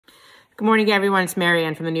Good morning, everyone. It's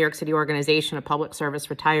Marianne from the New York City Organization of Public Service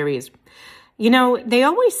Retirees. You know, they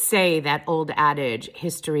always say that old adage,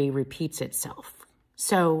 history repeats itself.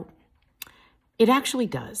 So it actually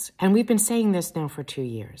does. And we've been saying this now for 2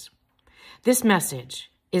 years. This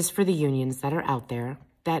message is for the unions that are out there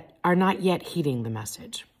that are not yet heeding the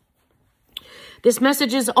message. This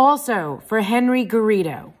message is also for Henry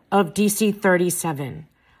Garrido of DC 37.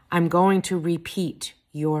 I'm going to repeat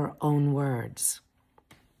your own words.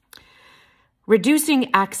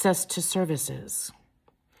 Reducing access to services.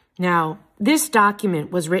 Now, this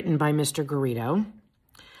document was written by Mr. Garrido,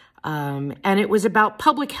 and it was about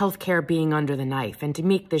public health care being under the knife. And to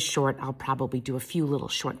make this short, I'll probably do a few little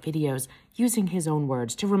short videos using his own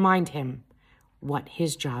words to remind him what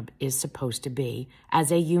his job is supposed to be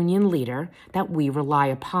as a union leader that we rely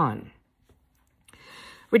upon.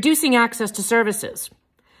 Reducing access to services.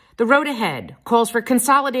 The road ahead calls for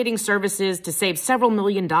consolidating services to save several $1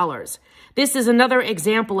 million. This is another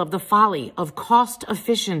example of the folly of cost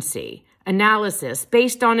efficiency analysis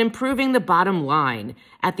based on improving the bottom line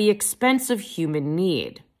at the expense of human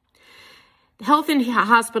need. Health and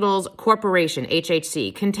Hospitals Corporation,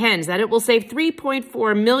 HHC, contends that it will save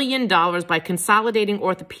 $3.4 million by consolidating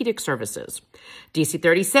orthopedic services. DC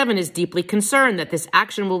 37 is deeply concerned that this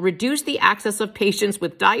action will reduce the access of patients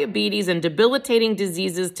with diabetes and debilitating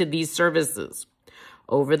diseases to these services.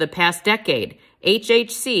 Over the past decade,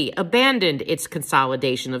 HHC abandoned its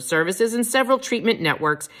consolidation of services in several treatment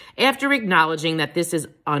networks after acknowledging that this is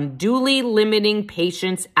unduly limiting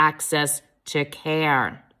patients' access to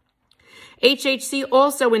care. HHC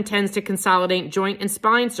also intends to consolidate joint and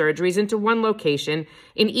spine surgeries into one location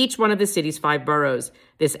in each one of the city's 5 boroughs.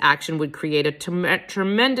 This action would create a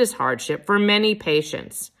tremendous hardship for many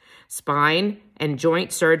patients. Spine and joint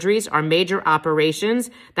surgeries are major operations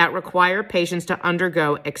that require patients to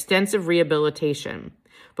undergo extensive rehabilitation.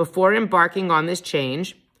 Before embarking on this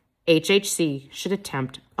change, HHC should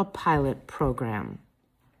attempt a pilot program.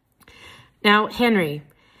 Now, Henry,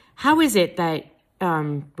 how is it that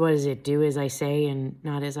what does it do as I say and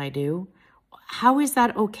not as I do? How is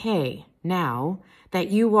that okay now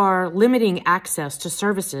that you are limiting access to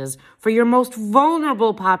services for your most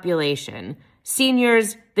vulnerable population,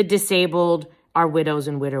 seniors, the disabled, our widows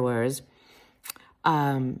and widowers?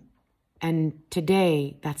 And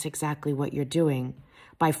today, that's exactly what you're doing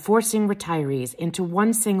by forcing retirees into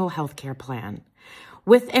one single healthcare plan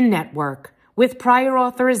with a network, with prior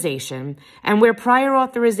authorization, and where prior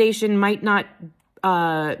authorization might not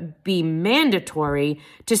be mandatory,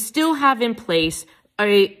 to still have in place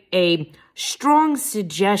a strong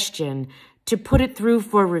suggestion to put it through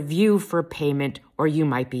for review for payment, or you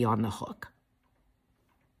might be on the hook.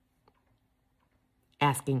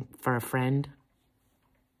 Asking for a friend.